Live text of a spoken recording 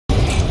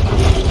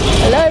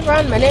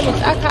everyone, my name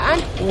is Aka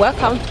and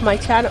welcome to my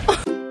channel.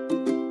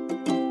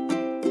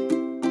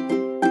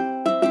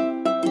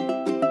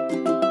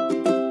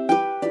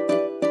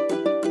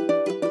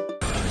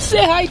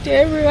 Say hi to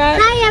everyone.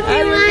 Hi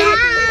everyone.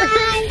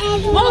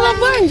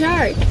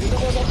 Hi.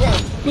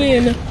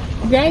 Queen,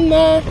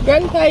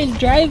 Grandpa is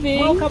driving.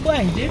 Hello.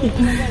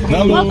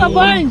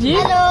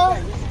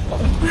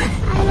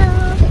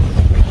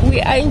 We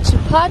are in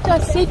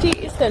Chipata City,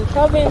 Eastern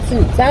Province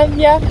in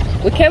Zambia.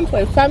 We came for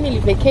a family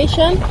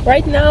vacation.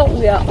 Right now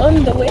we are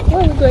on the way.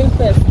 Where are we going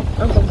first?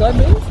 Uncle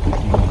Godwin's?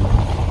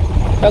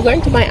 We're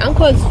going to my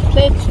uncle's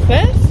place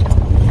first.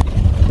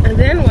 And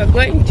then we're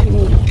going to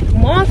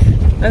Moth.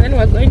 And then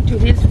we're going to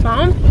his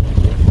farm.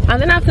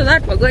 And then after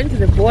that we're going to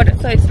the border.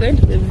 So it's going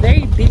to be a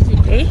very busy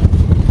day.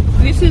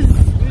 This is...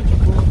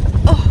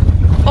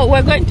 Oh,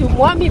 we're going to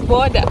Mwami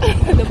border.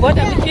 The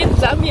border between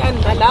Zambia and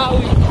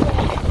Malawi.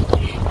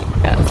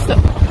 Yeah, so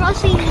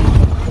Crossing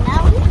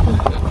Malawi.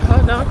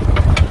 Hold on.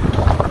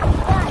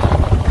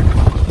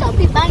 They'll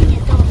be buying a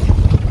dollar.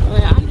 Oh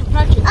yeah, Andrew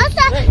Patrick.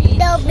 Also,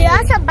 they'll be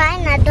also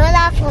buying a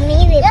dollar for me.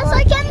 Yes,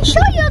 I can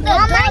show you the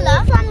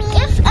dollar. For me.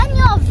 If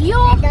any of you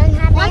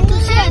want to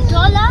see a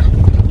dollar,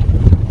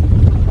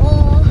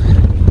 or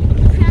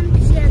friend to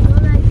see a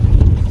dollar,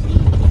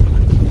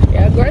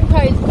 Yeah, Grandpa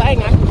is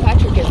buying Andrew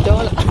Patrick a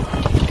dollar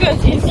because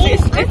he's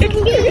insisted.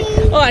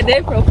 Oh, and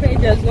April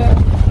page as well.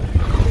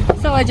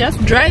 So we're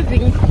just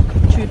driving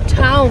to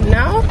town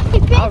now.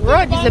 Our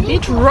road is a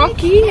bit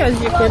rocky, as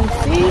you can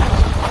see,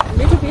 a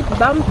little bit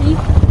bumpy.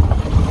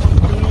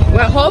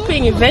 We're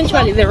hoping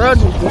eventually the road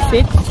will be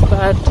fixed,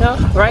 but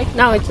right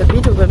now it's a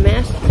bit of a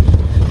mess.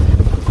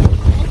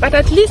 But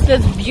at least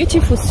there's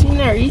beautiful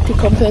scenery to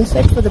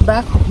compensate for the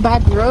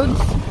bad roads.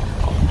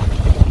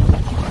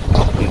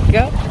 There you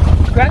go.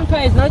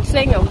 Grandpa is not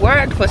saying a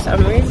word for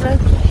some reason.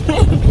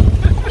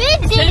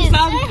 Say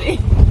something.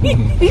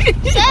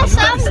 say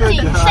something.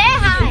 Say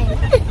hi.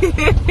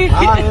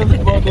 Hi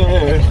everybody.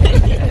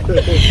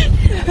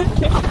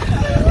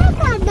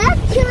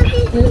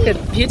 Look at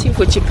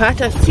beautiful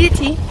Chipata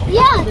City.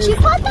 Yeah,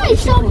 Chipata is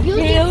so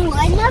beautiful.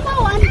 I never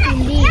want to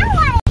leave.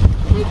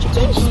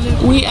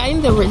 We are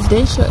in the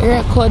residential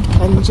area called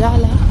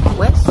Kanjala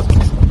West.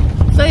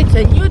 So it's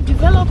a new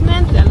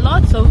development. There are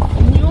lots of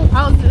new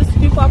houses.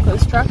 People are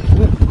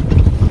constructing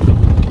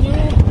new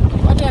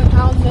modern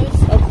houses,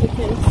 as you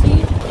can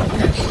see.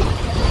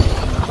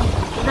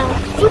 Now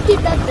put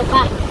it at the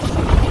back.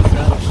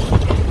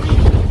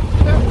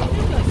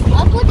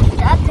 I'll put it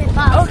at the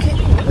back. Okay.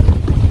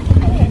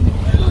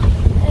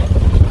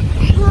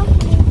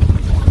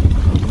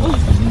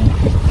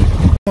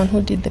 One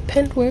who did the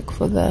paint work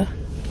for the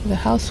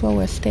house where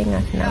we're staying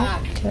at now.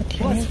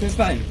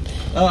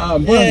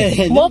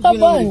 Moka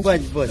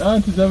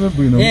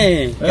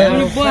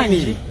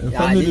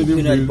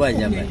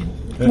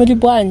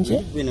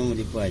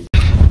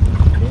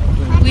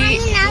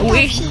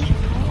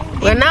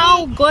We're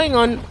now going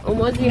on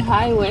Umozi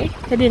Highway,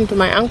 heading to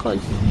my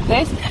uncle's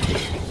place.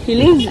 He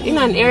lives in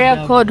an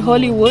area called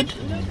Hollywood.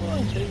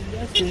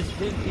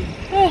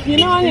 You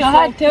know when your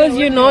heart tells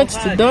you not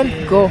to,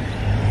 don't go.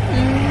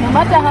 No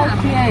matter how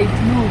clear it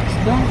looks,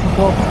 don't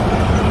go.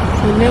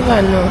 You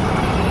never know.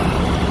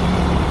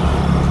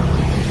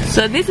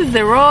 So this is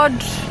the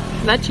road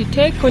that you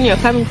take when you're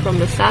coming from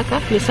Lusaka.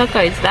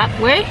 Lusaka is that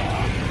way.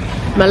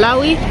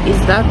 Malawi is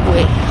that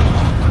way.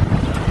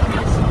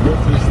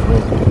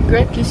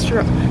 Great East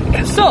Road.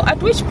 So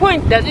at which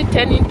point does it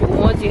turn into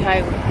Umozi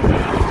Highway?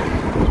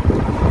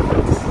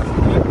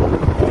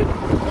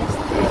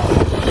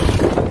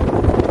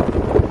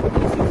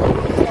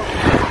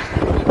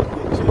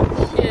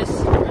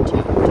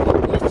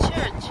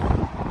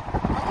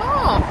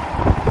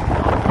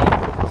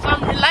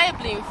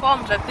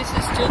 That this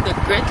is still the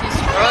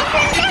greatest road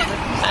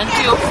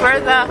until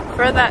further.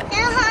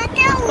 Then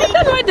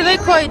why do they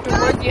call it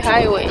Umozi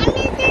Highway?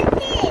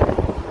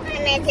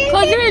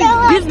 Because even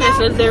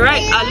businesses they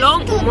write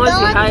along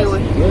Umozi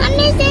Highway.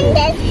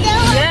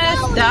 Yes,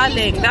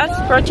 darling, that's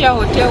Protea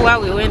Hotel where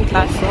we went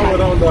last year. We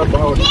went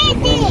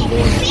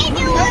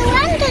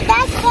to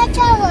that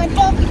Protea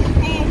Hotel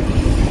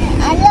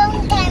a long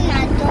time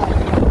ago.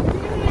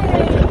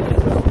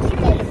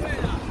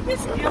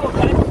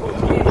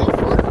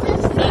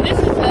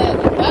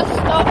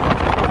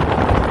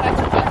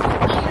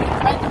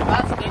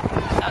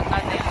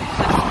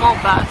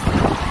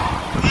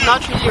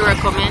 Not really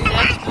recommended.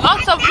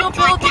 Lots of new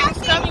buildings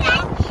coming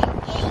up.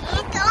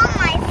 Eat all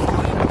my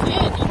food.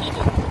 Yeah, you need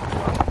it.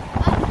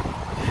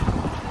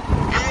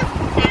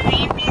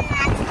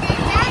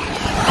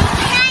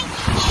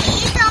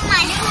 Eat all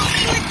my food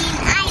in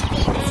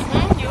items.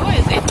 You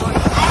always eat all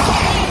your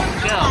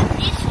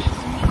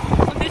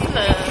food. This is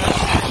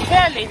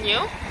fairly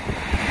new.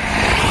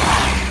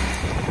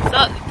 So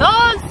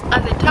those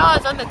are the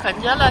towers on the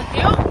Kanjala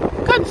hill.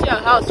 You can't see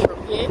our house from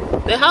here.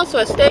 The house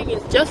we're staying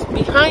is just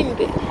behind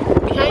the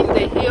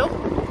hill.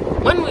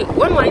 When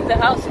we're in the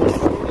house, we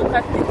look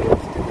at the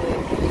views to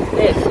the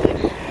left.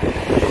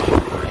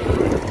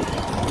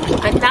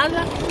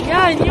 Another,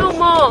 yeah, new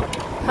mall.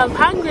 Have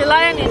Hungry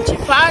Lion in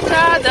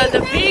Chipata. There's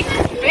a big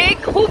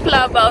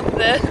particular about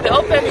the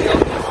opening of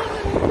this.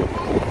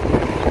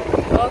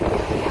 Okay.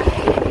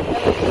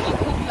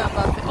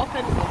 About the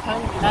opening of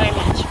Hungry Lion in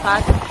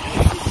Chipata.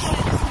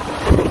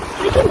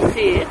 You can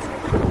see it.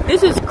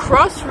 This is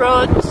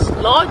Crossroads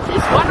Lodge.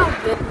 It's one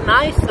of the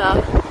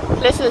nicer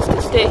places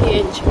to stay here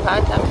in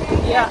Chipata.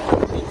 Yeah,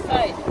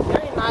 inside.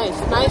 Very nice.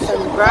 Nice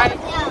and bright.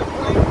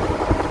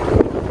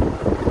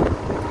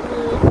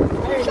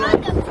 Very nice.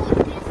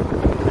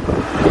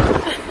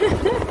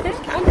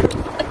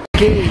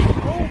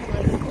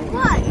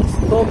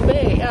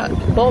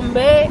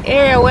 Bombay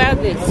area where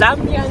the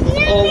Zambians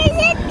of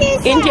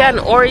Indian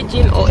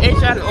origin or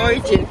Asian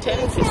origin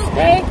tend to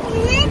stay.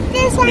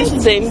 This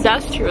is the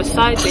industrial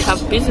side. They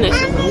have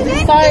businesses on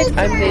this side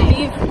and they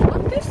live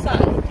on this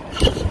side.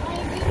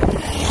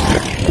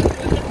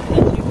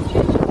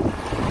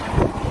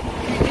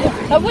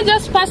 Have we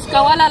just passed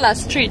Kawalala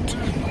Street?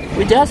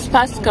 We just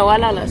passed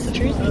Kawalala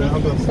Street.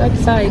 That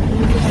side.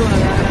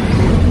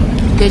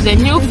 There's a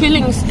new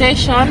filling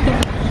station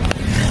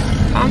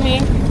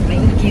coming.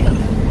 Thank you.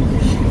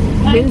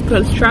 Being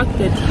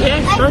constructed here.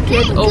 It's not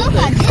yet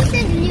open. This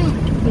is new.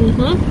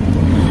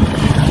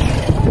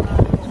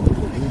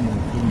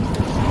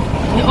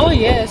 Oh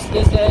yes,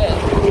 there's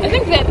I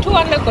think there are two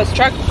under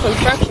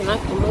construction at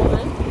the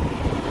moment.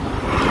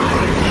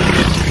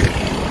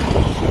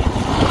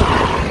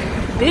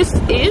 This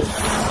is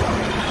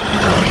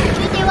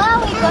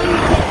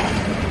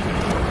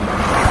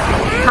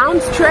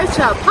Pound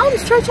Stretcher. Pound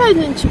Stretcher is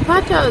in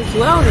Chipata as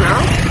well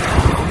now.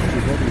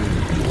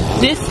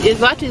 This is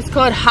what is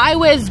called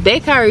Highways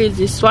Bakeries.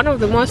 It's one of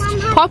the most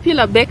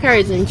popular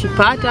bakeries in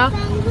Chipata.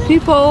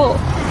 People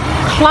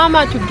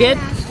clamor to get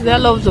their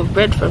loaves of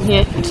bread from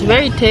here. It's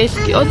very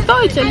tasty,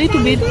 although it's a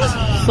little bit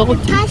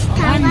salty,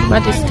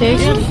 but it's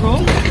tasty.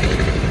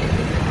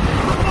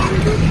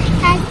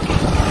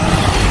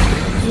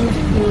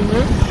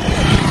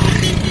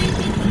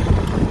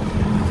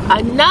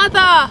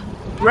 Another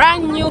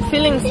brand new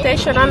filling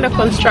station under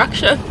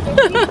construction.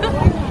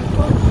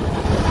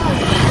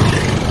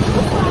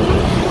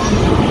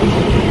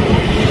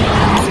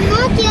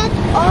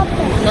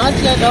 Not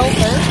yet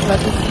open, but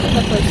it's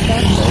under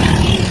construction.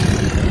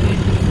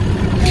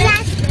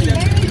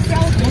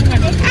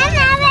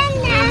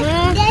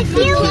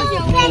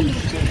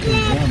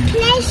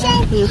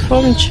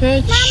 Reformed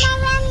Church.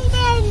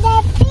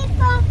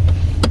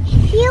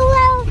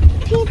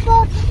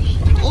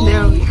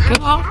 There we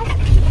go.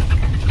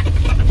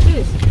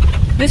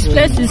 This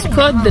place is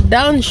called the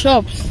Down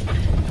Shops.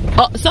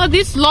 Oh, so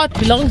this lot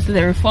belongs to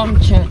the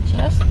Reformed Church,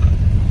 yes?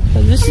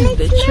 So this is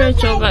the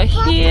church over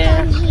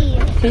here.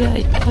 Here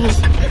it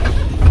is.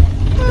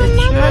 The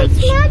church.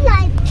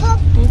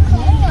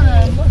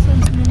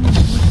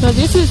 So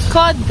this is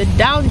called the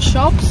Down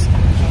Shops.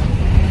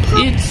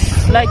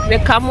 It's like the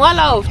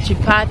Kamwala of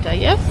Chipata,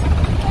 yes?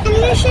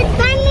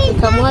 The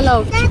Kamwala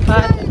of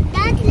Chipata.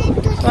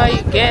 That's why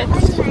you get.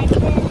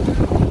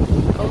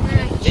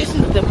 Okay. This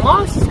is the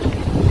mosque,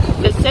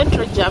 the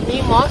Central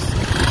Jamii Mosque. I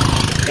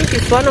think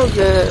it's one of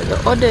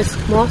the oldest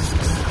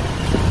mosques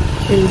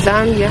in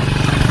Zambia.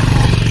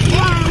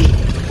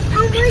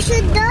 We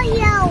should do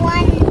here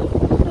one.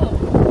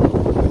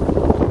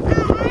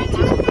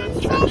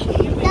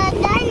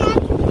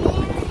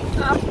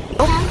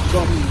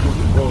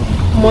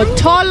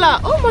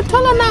 Motola. Oh,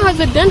 Motola now has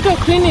a dental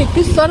clinic.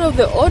 This is one of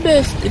the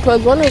oldest. It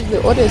was one of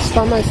the oldest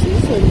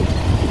pharmacies and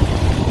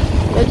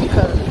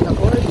medical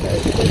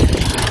laboratories.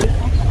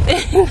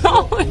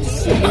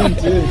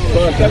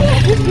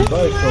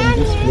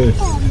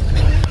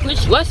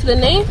 What's the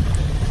name?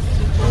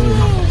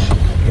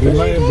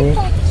 Reliable.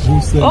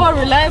 Oh,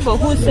 Reliable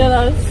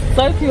Wholesalers.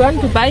 So if you want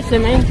to buy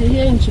cement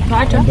here in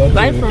Chipata,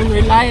 buy from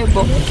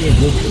Reliable.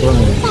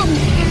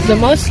 It's the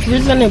most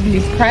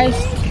reasonably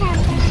priced.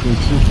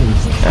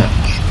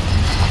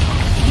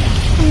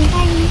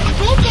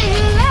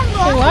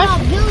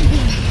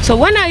 So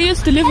when I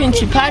used to live in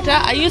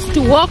Chipata, I used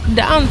to walk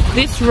down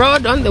this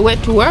road on the way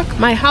to work.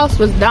 My house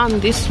was down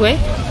this way.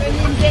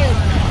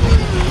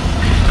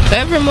 So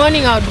every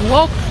morning I would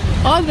walk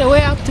all the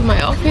way up to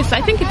my office.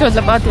 I think it was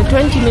about a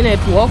 20-minute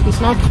walk. It's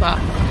not far.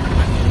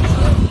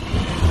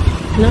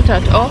 Not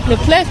at all. The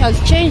place has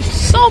changed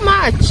so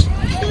much.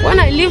 When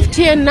I lived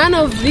here, none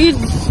of these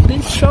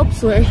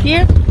shops were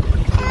here.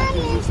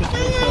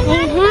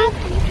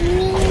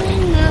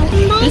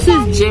 This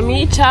is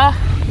Chipata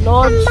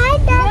Lodge.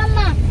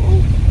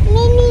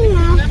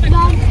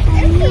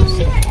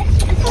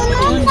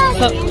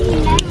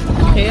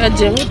 Yeah,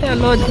 Chipata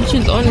Lodge, which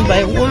is owned by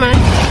a woman.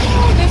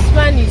 This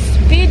man is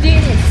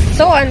speeding. It's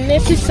so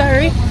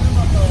unnecessary.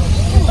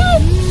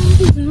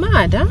 He's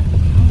mad, huh?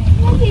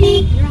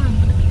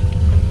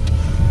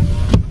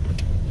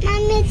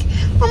 It's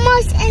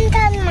almost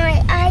entered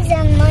my eyes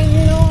and my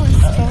nose.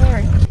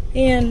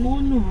 And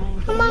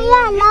Am I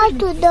allowed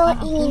to go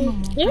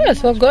in?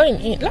 yes, we're going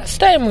in. Last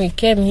time we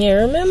came here,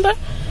 remember?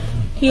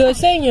 You were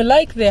saying you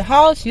like the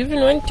house. You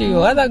even went to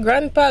your other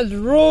grandpa's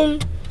room.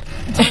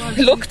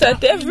 Looked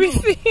at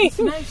everything. It's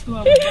nice to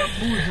have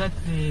bamboos at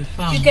the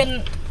farm. You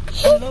can.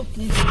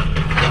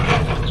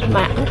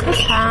 My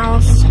uncle's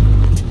house.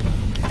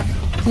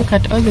 Look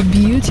at all the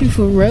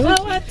beautiful roads.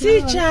 Our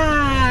teacher!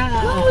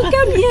 Oh, we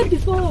came here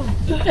before.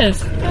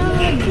 Yes.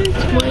 Our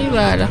teacher.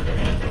 Moibara.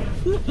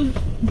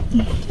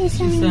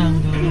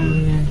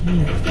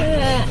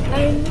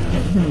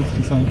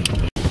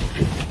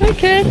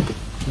 Okay.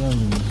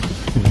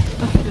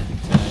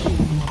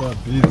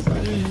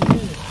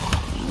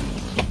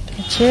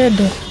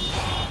 Chedo.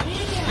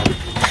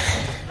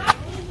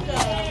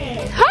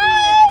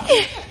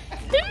 Hi!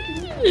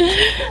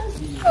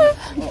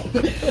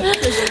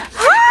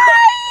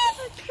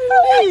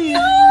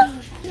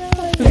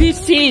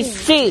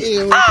 VCC.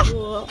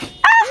 Wow.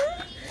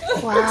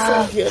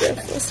 Yeah, you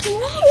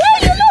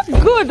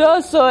look good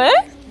also, eh?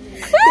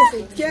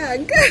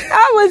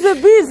 I was a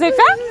busy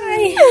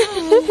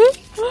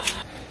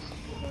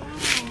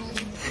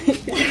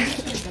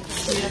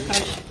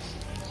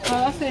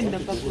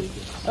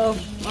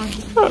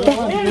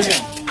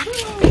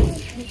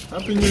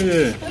Happy New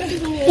Year.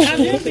 Have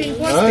you been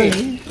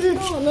posting?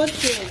 No, not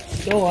yet.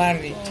 Don't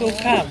worry, it will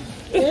come.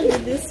 Maybe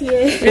this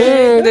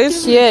year.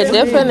 this year,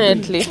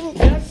 definitely.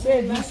 Just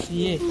say this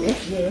year.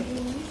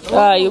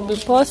 You'll be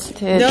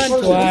posted.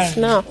 Don't worry.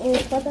 No.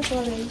 What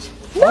orange?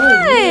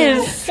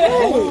 Nice.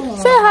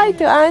 Say hi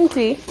to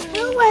Auntie.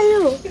 How are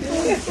you?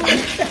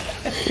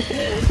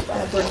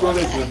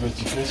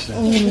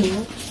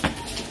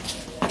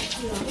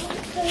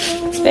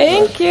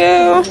 Thank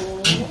you.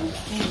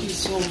 Thank you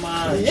so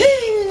much.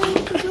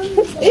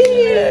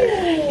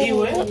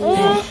 Iwe,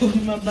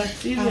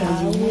 mabatizo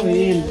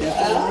yazimuenda.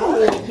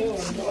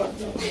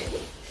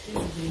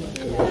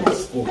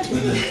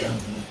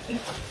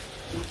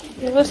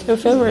 What's your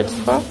favorite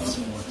spot?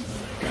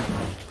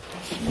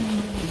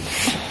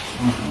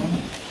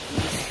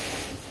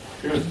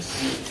 Good.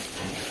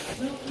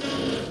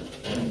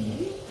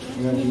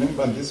 You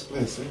remember this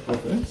place, eh,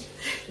 Prophet?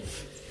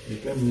 You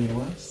came here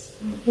once?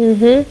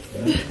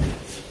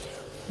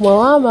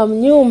 Mwawama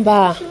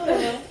mnyumba.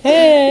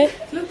 Hey.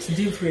 Looks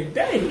different,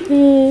 eh?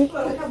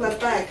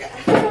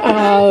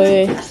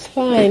 It's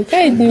fine.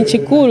 Kai ni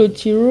chikulu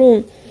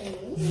chiroom.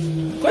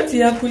 Kwati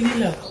ya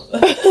kulila.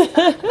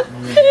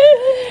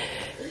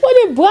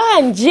 Wani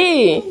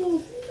bwanji.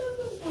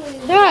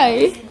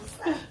 Hai.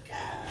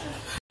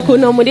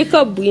 Kuno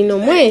mulika bwino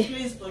mwe.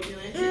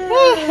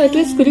 At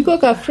least kuliko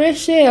ka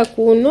fresh air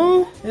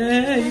kuno.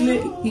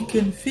 You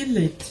can feel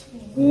it.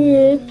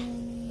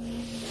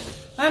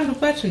 And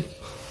Patrick,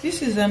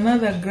 this is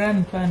another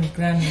grandpa and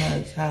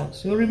grandma's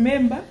house. You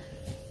remember?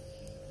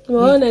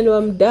 Mwaona ni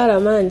wa mdara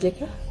manje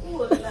ka.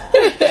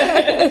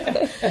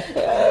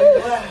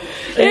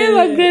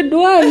 Grade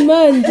 1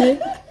 manje.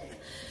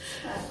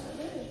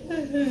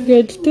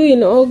 Grade 2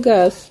 in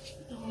August.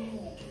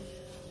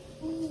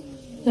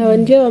 Na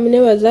ndio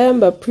wamnewa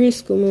Zambia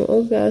preschool in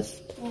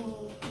August.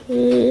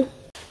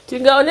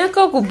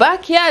 Tingaoneka ku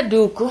backyard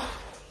huko.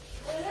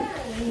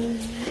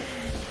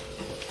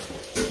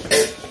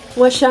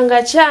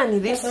 Washanga chani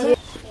this year.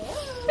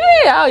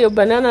 Hey, how your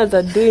bananas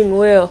are doing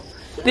well.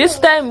 This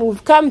time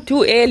we've come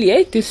too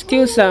early to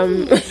steal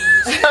some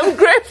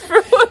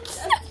grapefruits.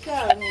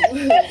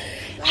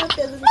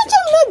 Acha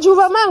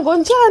mnajuva mango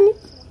njani.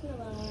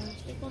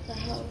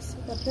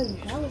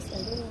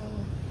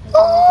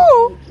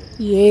 Oh,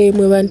 yeah,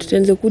 mwe bantu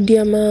tenze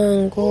kudia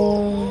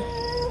mango.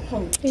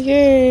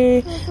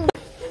 Yeah.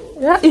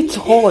 Yeah, it's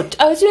hot.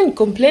 I was even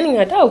complaining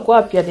at how go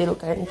up here little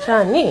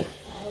kanchani.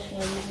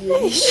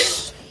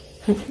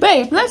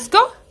 Babe, let's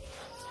go.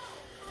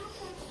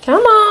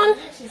 Come on.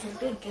 She's a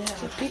big girl.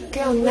 She's a big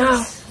girl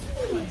now.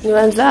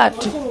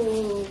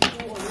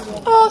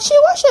 Oh, she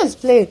washes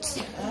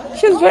plates.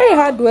 She's very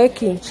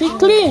hardworking. She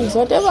cleans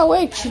whatever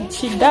work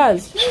she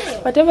does.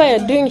 Whatever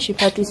you're doing, she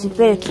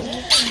participates.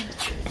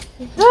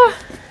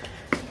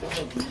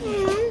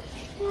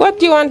 What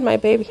do you want, my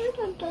baby?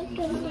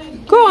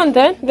 Go on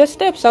then. The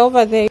steps are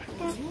over there.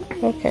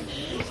 Okay.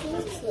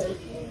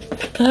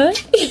 Huh?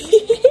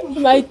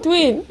 My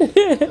twin.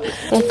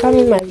 I'm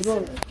coming my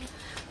room.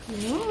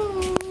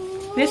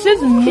 This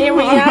is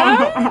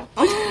Miriam.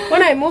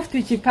 When I moved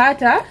to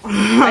Chipata,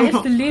 I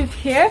used to live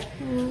here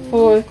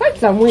for quite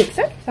some weeks,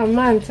 some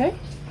months.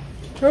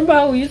 Remember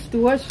how we used to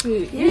watch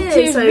the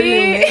Yes, I TV?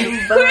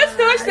 remember. We used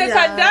to watch the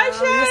Kardashians.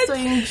 We used to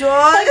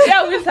enjoy.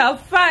 Yeah, we used to have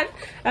fun.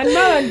 And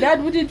mom and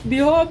dad wouldn't be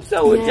home,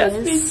 so we'd just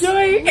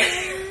enjoy.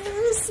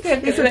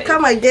 It's like,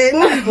 come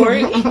again.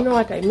 Boring. You know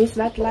what? I miss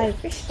that life.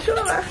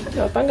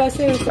 Sure. Panga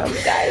saying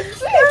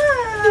sometimes.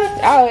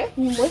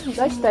 You must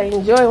just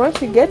enjoy.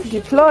 Once you get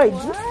deployed,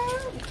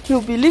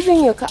 you'll be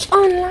leaving your car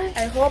online.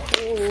 I hope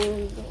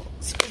in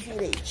school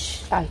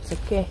village. It's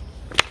okay.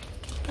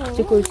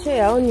 You could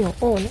share on your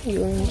own.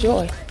 You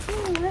enjoy.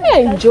 I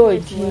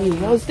enjoyed you.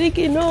 I was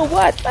thinking,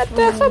 what? But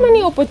there are so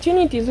many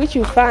opportunities which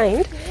you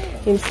find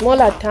in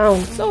smaller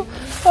towns. So,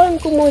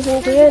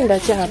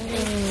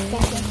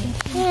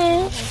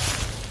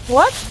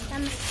 what?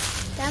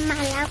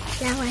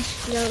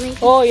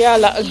 Oh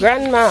yeah,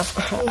 grandma.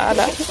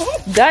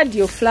 Dad,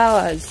 your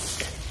flowers.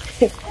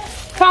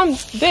 Come,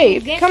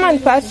 babe. Come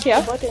and pass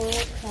here.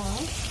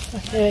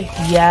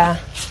 Yeah.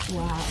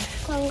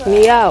 Wow.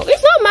 Meow.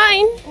 It's not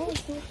mine.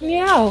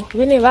 Meow,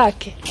 vene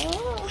vake.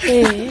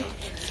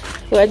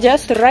 We're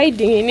just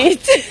riding in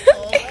it.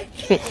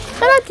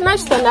 That's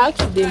not an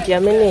accident,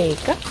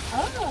 Yameneka.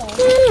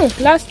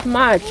 Last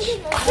March.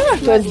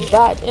 It was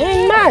bad.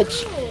 In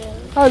March,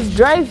 I was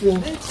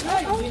driving.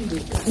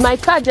 My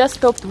car just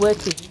stopped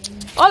working.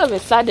 All of a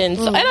sudden.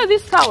 So I know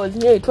this car was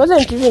new. It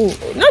wasn't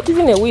not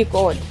even a week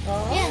old.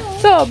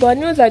 So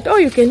Bonnie was like, oh,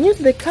 you can use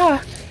the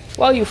car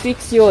while you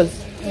fix yours.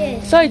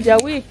 So it's a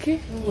week.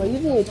 We're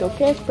using it,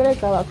 okay?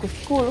 To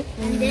school.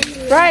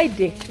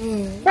 Friday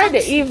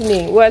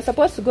evening, we were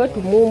supposed to go to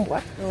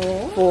Mumbwa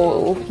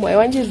for my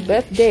one's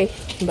birthday,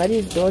 but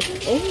his daughter.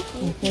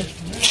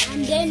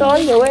 So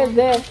on the way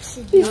there,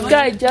 this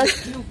guy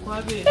just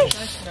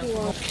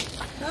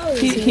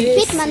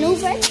Big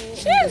maneuver.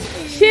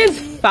 She's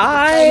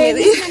fine.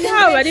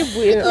 Yeah,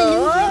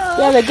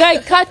 the guy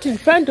cut in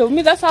front of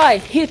me. That's how I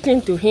hit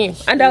into him,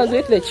 and I was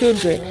with the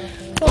children.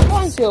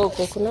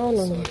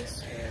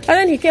 And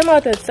then he came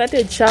out and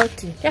started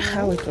shouting. Yeah,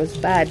 how it was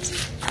bad.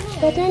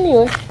 But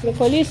anyway, the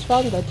police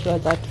found that he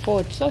was at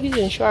fault, so his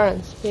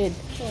insurance paid.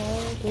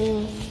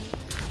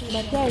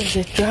 But that is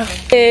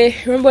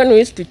it. Remember when we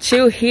used to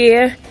chill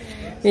here?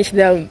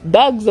 The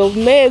bags of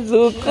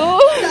mezuku.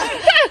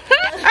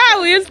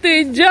 We used to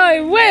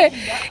enjoy. Where?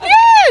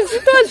 Yes,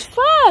 it was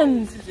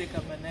fun.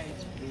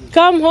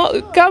 Come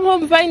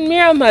home, find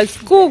Miriam has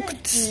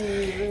cooked.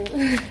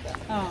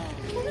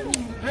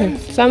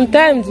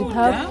 Sometimes it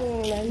happens.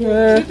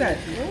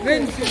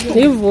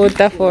 Leave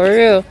water for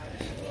real.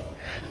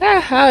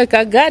 How a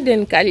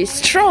garden can be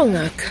strong.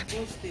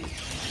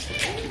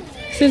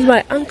 This is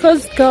my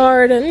uncle's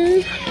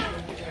garden.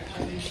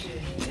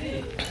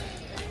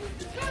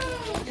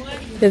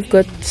 They've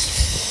got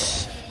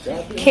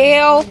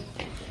kale,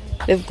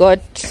 they've got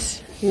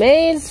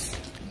maize,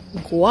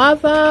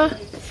 guava,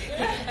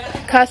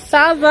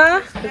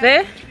 cassava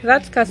there,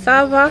 that's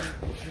cassava,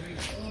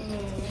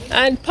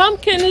 and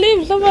pumpkin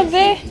leaves over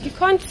there. You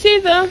can't see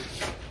them.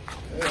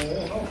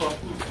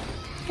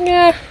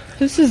 Yeah,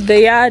 this is the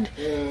yard.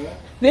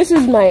 This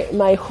is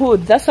my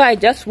hood. That's why I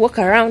just walk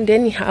around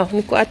anyhow.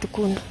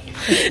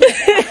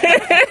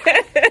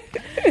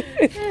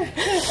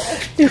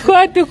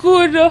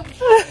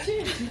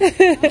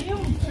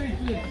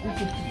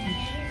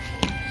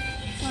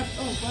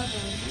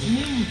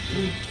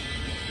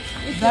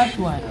 That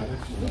one.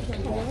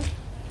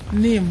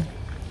 Name.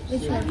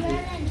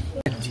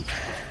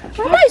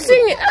 Am I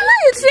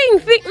seeing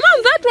thick?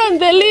 Mom, that one,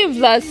 the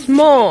leaves are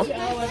small.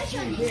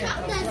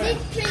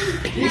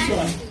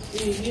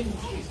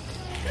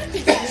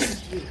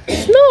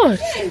 It's not.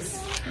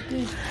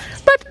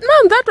 But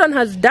Mom, that one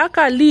has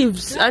darker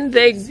leaves and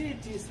they.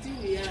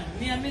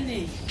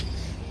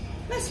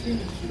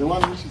 The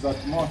one which is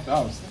at North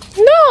House.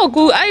 No,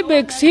 go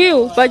Ibex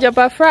Hill,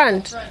 Bajapa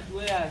front.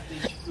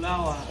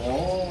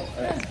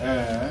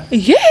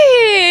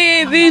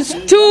 Yeah, these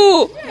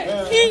two.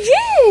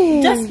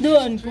 Yeah. Just do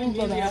on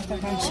Google after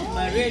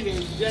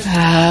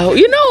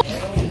you know.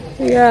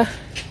 Yeah.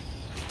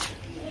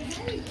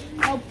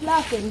 I'll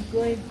pluck and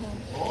go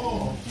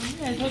home.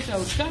 I thought I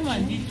would come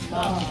and eat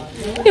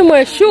mango. You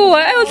were sure.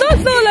 I was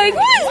also like,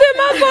 where's the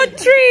mango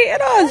tree?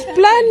 And I was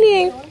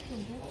planning.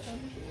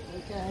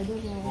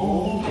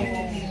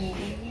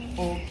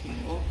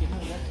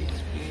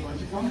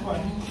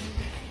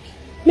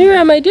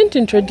 Miriam, I didn't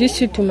introduce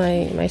you to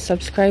my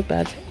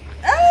subscribers.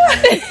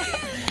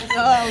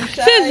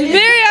 Says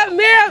Miriam,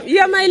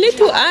 you're my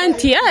little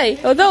auntie,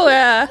 although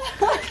we're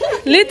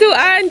little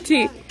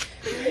auntie.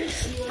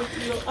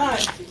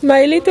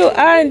 My little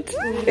aunt.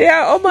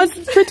 Yeah,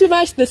 almost pretty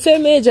much the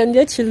same age, and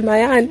yet she's my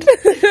aunt.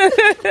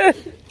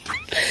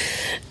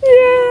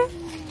 Yeah.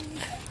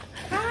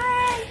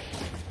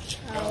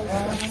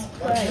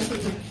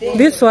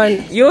 This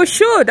one, you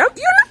should.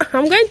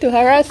 I'm going to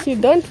harass you,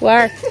 don't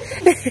worry.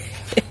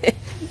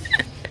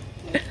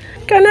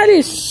 Canary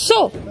is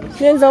so.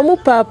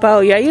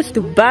 I used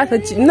to bath.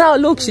 Now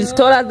look, she's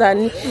taller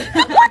than me.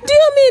 What do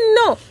you mean,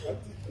 no?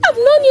 I've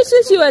known you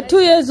since you were 2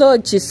 years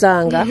old,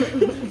 Chisanga.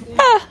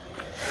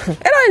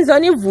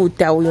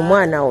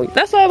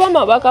 That's why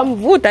Mama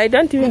bakamvuta. I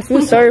don't even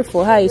feel sorry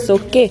for her. It's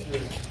okay.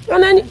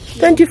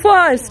 24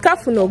 hours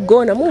kafu no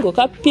gona. Mungu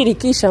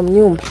kapirikisha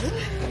mnyumba.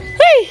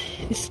 Hey,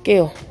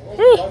 scale.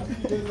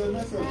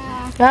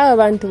 Hawa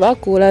bantu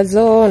bakula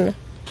zona.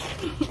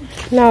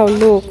 Now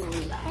look.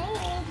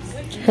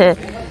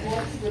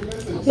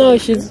 No,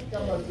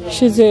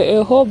 she's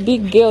a whole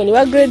big girl. You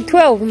are grade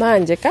 12,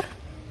 manjeka.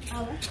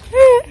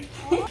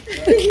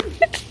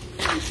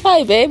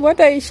 Hi, babe. What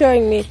are you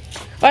showing me?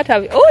 What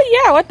have you?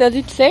 Oh, yeah. What does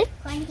it say?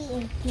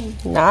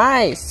 2018.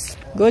 Nice.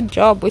 Good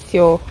job with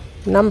your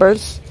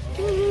numbers.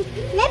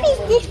 Maybe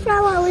this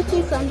flower will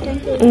be from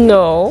 2018.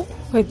 No,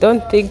 I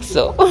don't think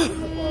so.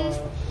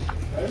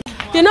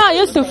 You know, I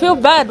used to feel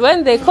bad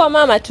when they call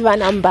Mama to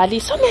Vanambali.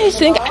 So many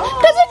think, does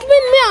it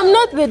mean me I'm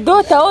not the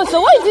daughter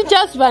also? Why is it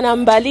just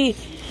Vanambali?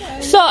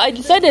 So I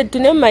decided to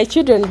name my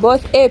children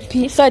both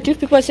AP. So if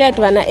people say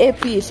to an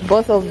AP, it's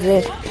both of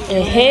them.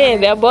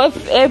 They're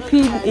both AP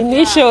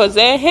initials.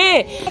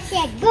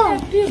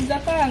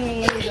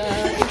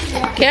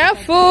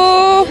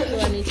 Careful.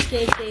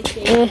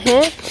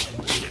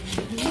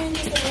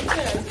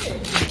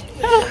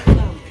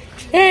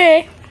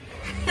 Hey,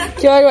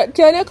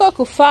 tioneko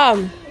ku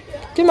farm.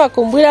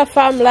 Timakumbwira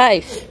farm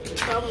life.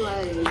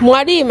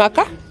 Mwalima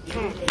ka?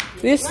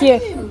 This year.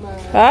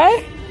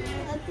 Right?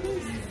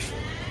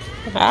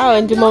 Wow,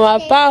 and mama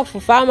powerful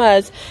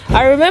farmers.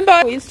 I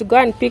remember we used to go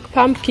and pick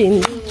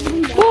pumpkins.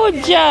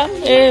 Puja,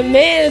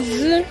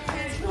 maize,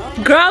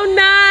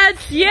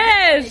 groundnuts,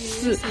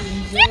 yes.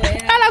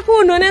 Kala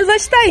kuno nenza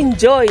shita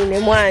enjoy ne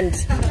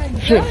mwandi.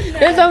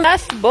 Nenza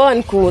last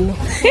born kuno.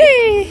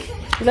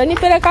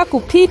 Zanipeleka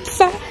ku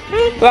pizza.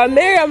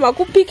 Wamera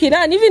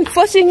makupikira and even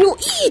forcing you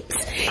eat.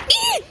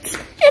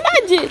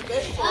 Imagine.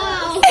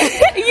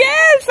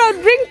 Yes,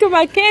 I'll bring to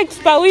my cakes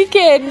per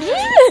weekend.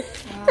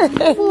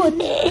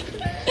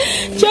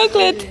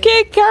 Chocolate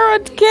cake,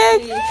 carrot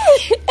cake.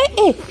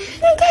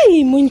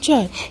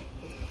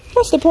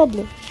 What's the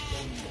problem?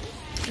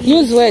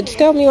 Use words.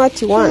 Tell me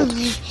what you want.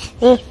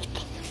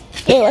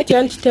 Hey, what you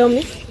want to tell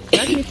me? You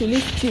want me to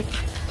lift you?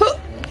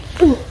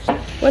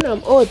 When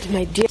I'm old,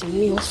 my dear,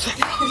 me also.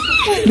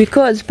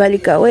 Because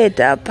palika wait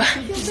up.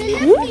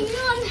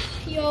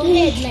 Your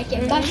head like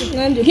a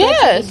bucket.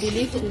 Yes.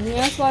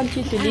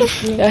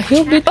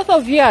 He'll be both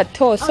of you are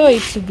tall, so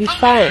it will be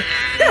fine.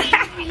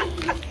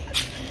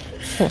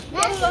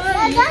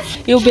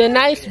 You'll be a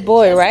nice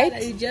boy, right?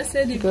 You just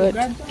said it. Good.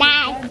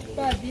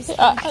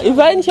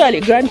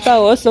 Eventually, grandpa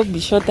will also be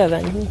shorter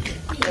than him.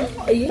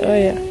 Oh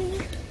yeah.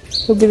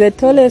 He'll be the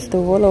tallest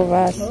of all of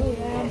us.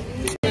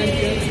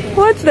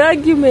 What's the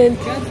argument?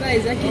 Grandpa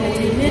is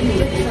actually made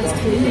breakfast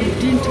for you.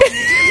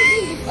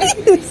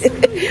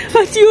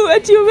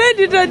 But you made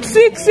it at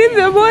 6 in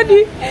the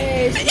morning.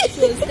 She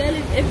was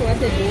telling everyone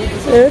that they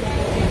want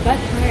bad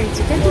parents.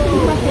 You can't even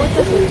pack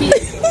water for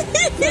kids.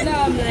 So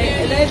now I'm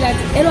like that.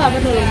 Hello, I'm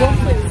going to go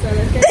for it.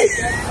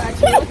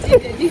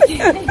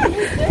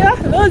 Yeah,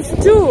 those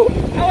two.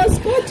 I was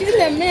caught in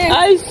the mess.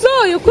 I saw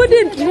you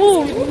couldn't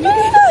move.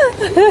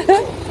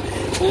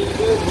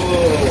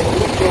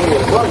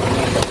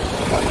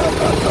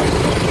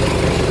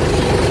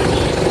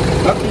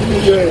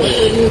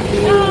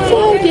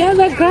 Oh, the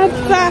other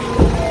grandpa.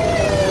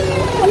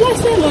 The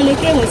last time when he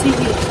came was he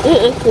here.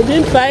 We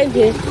didn't find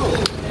him.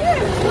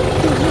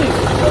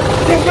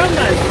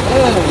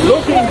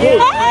 Looking good.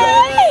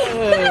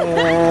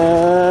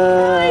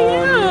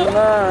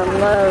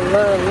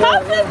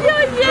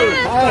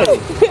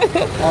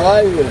 How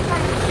are you?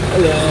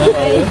 Hello.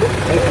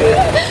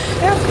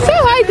 Say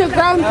hi to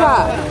grandpa.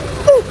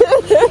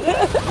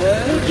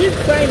 You did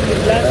find him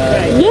last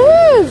night.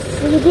 Yes,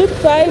 we did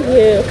find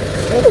him.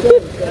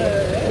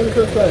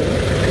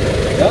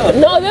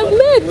 No, they've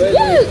met.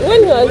 Yes, when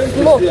he was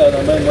small.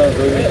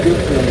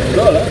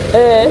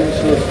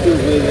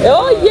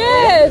 Oh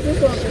yes,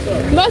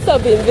 must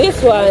have been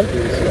this one.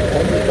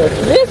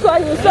 This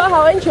one you saw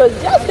her when she was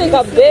just like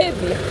a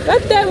baby.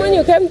 That time when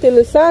you came to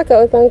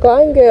Lusaka with Uncle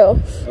Angel.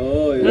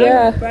 Oh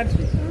Yeah.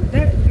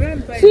 That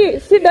grandpa. See,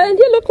 doesn't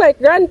he look like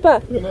grandpa?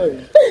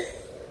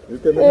 You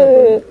can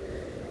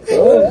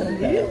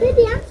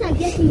Baby, I'm not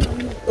getting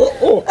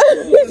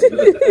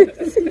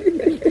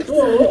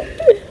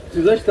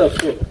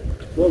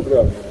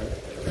program.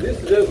 This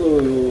Lego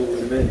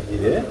man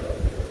here.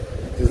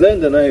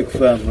 Designed an egg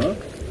farm, huh?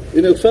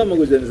 In a farm,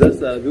 because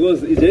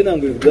it's an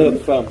angle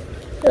of farm.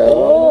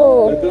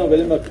 Oh.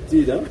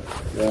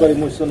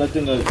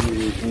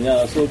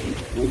 So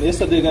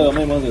yesterday,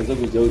 my mother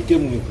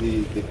came with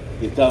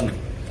the town.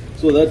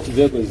 So that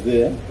vehicle is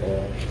there.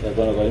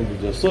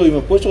 So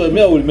in Portugal,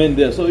 I will mend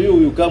there. So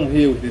you come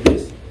here with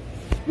this.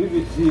 Leave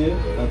it here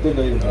and turn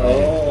it.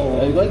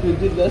 Oh, I got to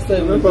do last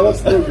time.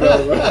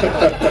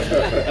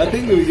 I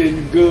think we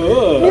can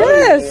go.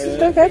 Yes,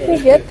 look, let me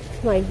get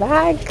my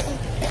bag.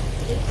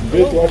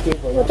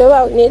 Whatever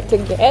I need to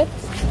get.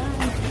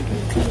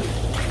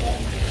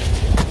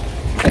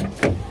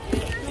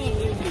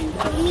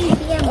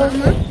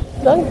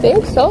 Don't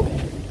think so.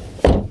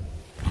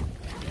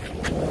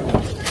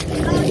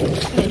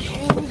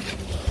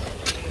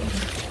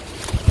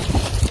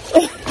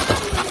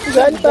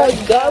 Grandpa's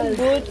gum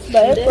boots, my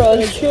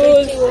apron,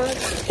 shoes.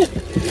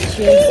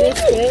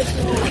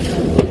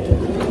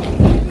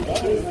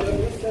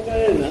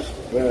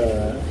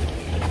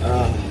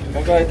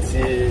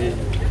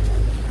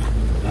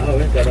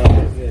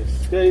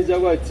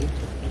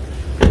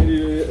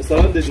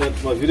 Surrounded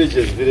my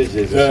villages.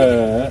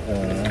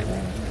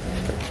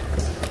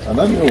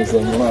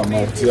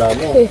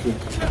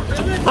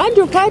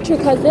 Andrew Patrick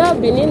has never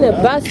been in a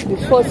bus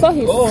before, so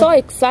he's so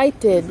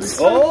excited.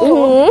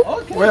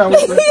 Okay. Where am I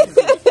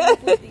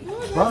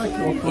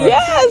going?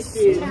 Yes!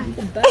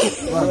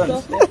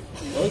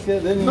 Okay,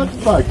 then not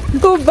back.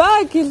 Go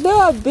back, he's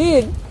never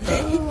been.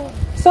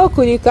 So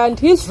cool, you can't.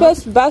 His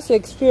first bus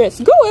experience.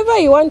 Go wherever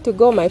you want to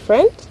go, my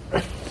friend.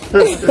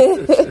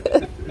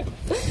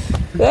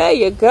 There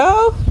you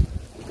go.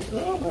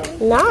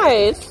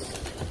 Nice.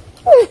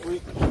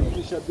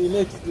 We shall be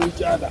next to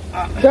each other.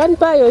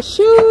 Grandpa, your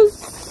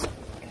shoes.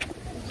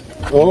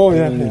 Oh,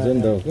 yeah.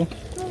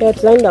 Yeah,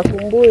 tunaenda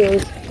kumbuyo.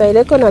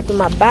 Taileko na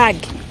tuma bag.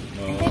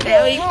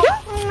 There we go.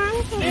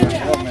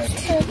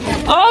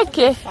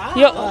 Okay.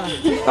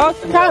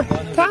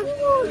 Come.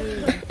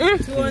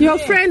 Your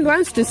friend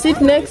wants to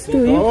sit next to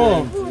you.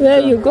 Oh.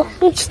 There you go.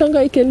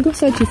 Chitanga, you can go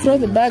so you throw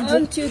the bags. I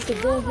want you to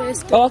go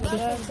first.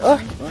 Okay. Oh.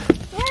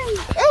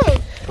 Hey,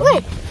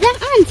 wait, the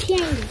aunt's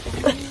here.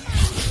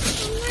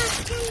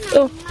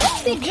 Oh.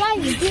 What's the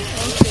drive?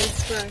 Okay,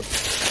 it's fine.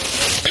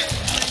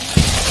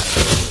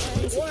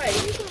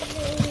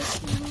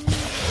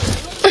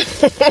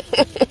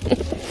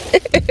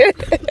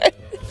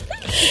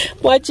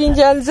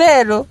 Mwachinja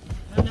nzero.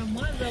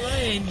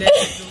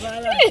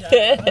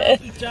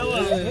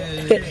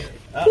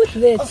 Put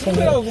this.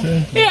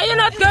 Yeah, you're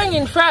not going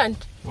in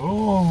front.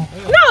 Oh.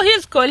 No,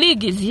 his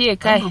colleague is here,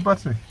 Kai.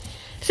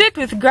 Sit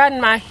with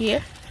Grandma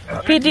here.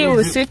 PD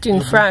will sit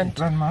in front.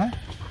 Grandma?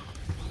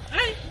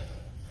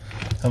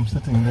 I'm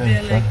sitting there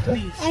in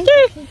front.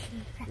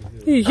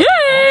 Yeah!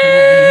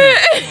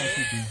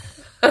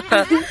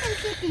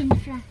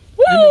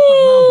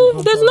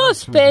 Woo! There's no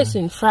space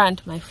in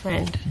front, my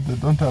friend. They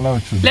don't allow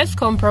children. Let's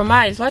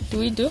compromise. What do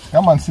we do?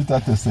 Come and sit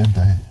at the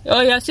center.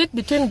 Oh, yeah, sit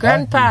between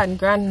Grandpa and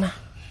Grandma.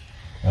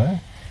 Eh?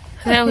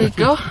 There we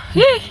go.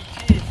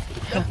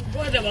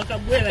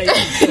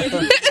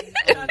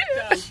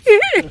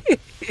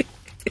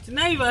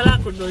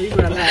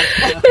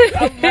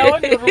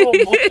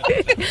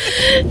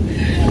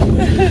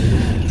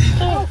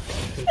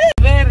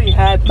 Very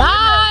hard.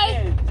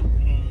 Bye!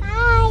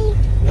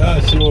 Yeah,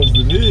 she was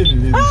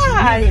really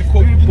Hi.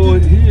 People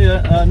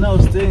here are now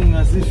staying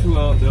as if we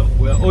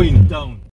are all in town.